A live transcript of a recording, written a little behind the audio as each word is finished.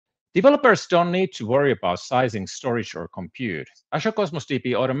Developers don't need to worry about sizing storage or compute. Azure Cosmos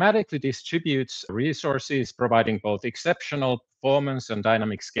DB automatically distributes resources, providing both exceptional performance and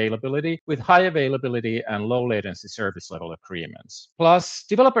dynamic scalability with high availability and low latency service level agreements. Plus,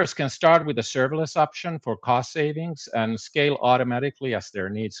 developers can start with a serverless option for cost savings and scale automatically as their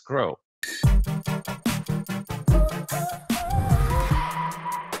needs grow.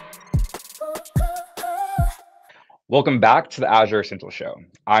 Welcome back to the Azure Essentials Show.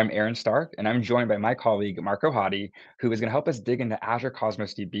 I'm Aaron Stark, and I'm joined by my colleague, Marko Hotti, who is going to help us dig into Azure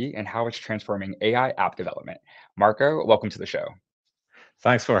Cosmos DB and how it's transforming AI app development. Marko, welcome to the show.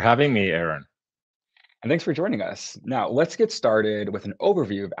 Thanks for having me, Aaron. And thanks for joining us. Now, let's get started with an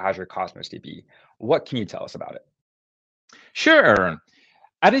overview of Azure Cosmos DB. What can you tell us about it? Sure, Aaron.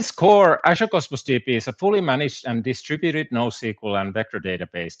 At its core, Azure Cosmos DB is a fully managed and distributed NoSQL and vector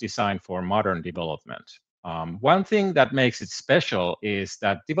database designed for modern development. One thing that makes it special is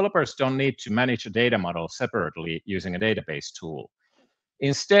that developers don't need to manage a data model separately using a database tool.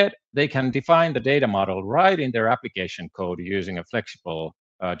 Instead, they can define the data model right in their application code using a flexible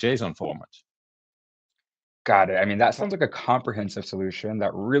JSON format. Got it. I mean, that sounds like a comprehensive solution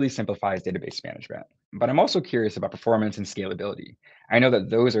that really simplifies database management. But I'm also curious about performance and scalability. I know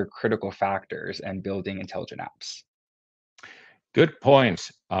that those are critical factors in building intelligent apps. Good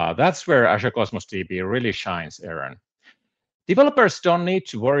point. That's where Azure Cosmos DB really shines, Aaron. Developers don't need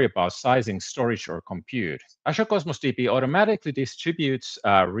to worry about sizing storage or compute. Azure Cosmos DB automatically distributes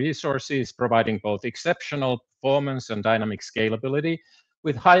resources, providing both exceptional performance and dynamic scalability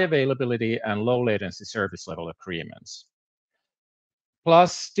with high availability and low latency service level agreements.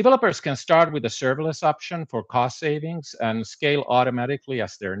 Plus, developers can start with a serverless option for cost savings and scale automatically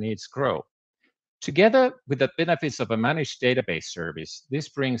as their needs grow. Together with the benefits of a managed database service, this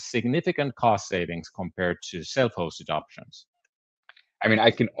brings significant cost savings compared to self-hosted options. I mean,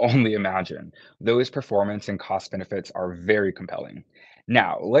 I can only imagine. Those performance and cost benefits are very compelling.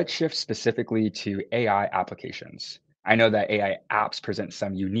 Now, let's shift specifically to AI applications. I know that AI apps present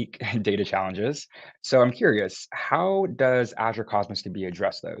some unique data challenges. So I'm curious, how does Azure Cosmos DB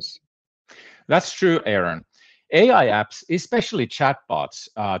address those? That's true, Aaron. AI apps, especially chatbots,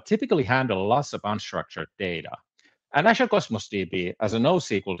 typically handle lots of unstructured data. And Azure Cosmos DB, as a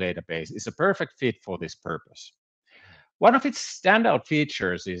NoSQL database, is a perfect fit for this purpose. One of its standout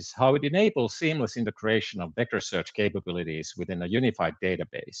features is how it enables seamless integration of vector search capabilities within a unified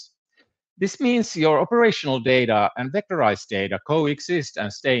database. This means your operational data and vectorized data coexist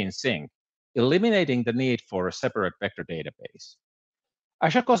and stay in sync, eliminating the need for a separate vector database.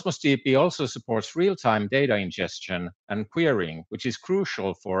 Azure Cosmos DB also supports real-time data ingestion and querying, which is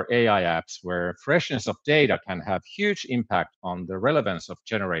crucial for AI apps where freshness of data can have huge impact on the relevance of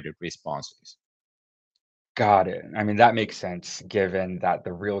generated responses. Got it. I mean, that makes sense given that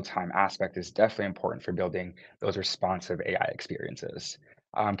the real-time aspect is definitely important for building those responsive AI experiences.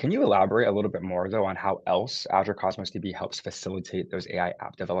 Can you elaborate a little bit more, though, on how else Azure Cosmos DB helps facilitate those AI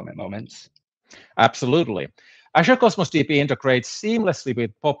app development moments? Absolutely. Azure Cosmos DB integrates seamlessly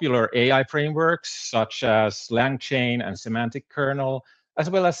with popular AI frameworks such as LangChain and Semantic Kernel, as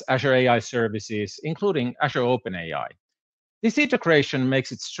well as Azure AI services, including Azure OpenAI. This integration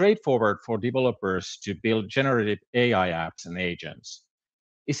makes it straightforward for developers to build generative AI apps and agents.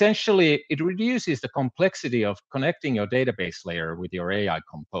 Essentially, it reduces the complexity of connecting your database layer with your AI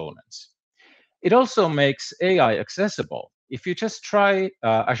components. It also makes AI accessible. If you just try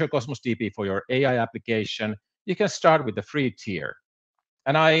Azure Cosmos DB for your AI application, you can start with the free tier.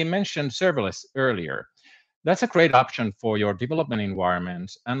 And I mentioned serverless earlier. That's a great option for your development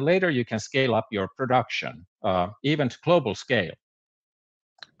environment, and later you can scale up your production, even to global scale.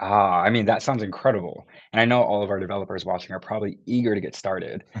 Ah, I mean, that sounds incredible. And I know all of our developers watching are probably eager to get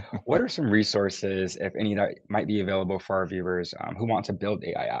started. What are some resources, if any, that might be available for our viewers who want to build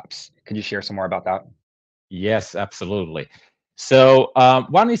AI apps? Could you share some more about that? Yes, absolutely. So,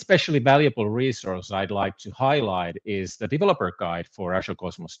 one especially valuable resource I'd like to highlight is the developer guide for Azure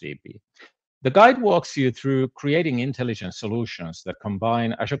Cosmos DB. The guide walks you through creating intelligent solutions that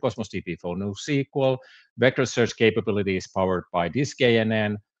combine Azure Cosmos DB for NoSQL, vector search capabilities powered by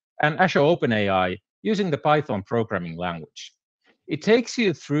DiskKNN, and Azure OpenAI using the Python programming language. It takes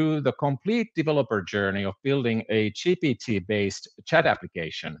you through the complete developer journey of building a GPT-based chat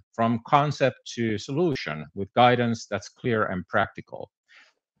application from concept to solution with guidance that's clear and practical.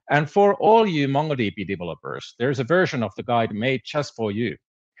 And for all you MongoDB developers, there's a version of the guide made just for you.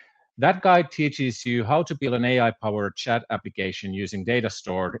 That guide teaches you how to build an AI-powered chat application using data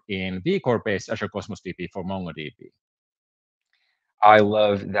stored in vCore-based Azure Cosmos DB for MongoDB. I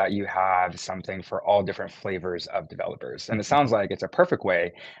love that you have something for all different flavors of developers. And it sounds like it's a perfect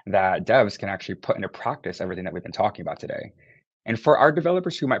way that devs can actually put into practice everything that we've been talking about today. And for our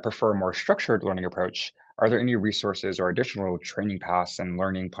developers who might prefer a more structured learning approach, are there any resources or additional training paths and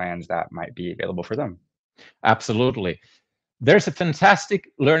learning plans that might be available for them? Absolutely. There's a fantastic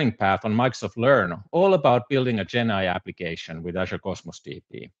learning path on Microsoft Learn all about building a GenAI application with Azure Cosmos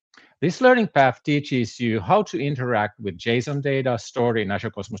DB. This learning path teaches you how to interact with JSON data stored in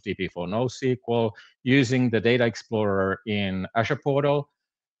Azure Cosmos DB for NoSQL using the Data Explorer in Azure Portal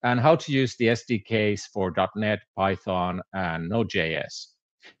and how to use the SDKs for .NET, Python, and Node.js.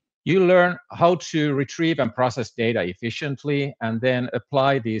 You learn how to retrieve and process data efficiently and then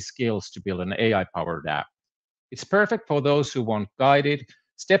apply these skills to build an AI-powered app. It's perfect for those who want guided,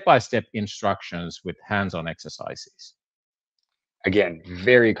 step-by-step instructions with hands-on exercises. Again,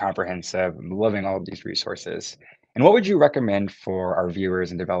 very comprehensive. I'm loving all of these resources. And what would you recommend for our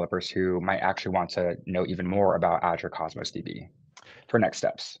viewers and developers who might actually want to know even more about Azure Cosmos DB for next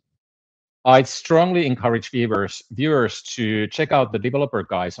steps? I'd strongly encourage viewers to check out the developer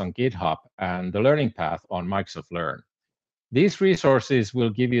guides on GitHub and the learning path on Microsoft Learn. These resources will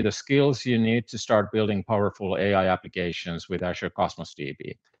give you the skills you need to start building powerful AI applications with Azure Cosmos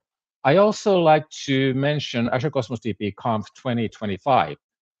DB. I also like to mention Azure Cosmos DB Conf 2025.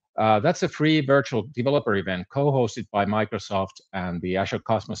 That's a free virtual developer event co-hosted by Microsoft and the Azure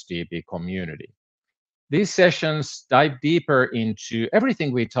Cosmos DB community. These sessions dive deeper into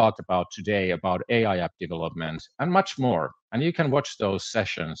everything we talked about today about AI app development and much more. And you can watch those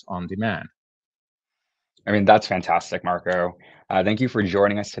sessions on demand. I mean, that's fantastic, Marco. Thank you for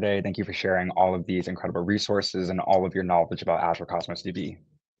joining us today. Thank you for sharing all of these incredible resources and all of your knowledge about Azure Cosmos DB.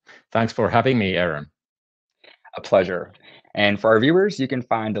 Thanks for having me, Aaron. A pleasure. And for our viewers, you can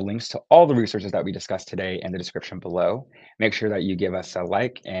find the links to all the resources that we discussed today in the description below. Make sure that you give us a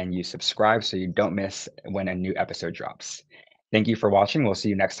like and you subscribe so you don't miss when a new episode drops. Thank you for watching. We'll see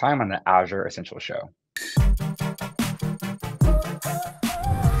you next time on the Azure Essentials Show.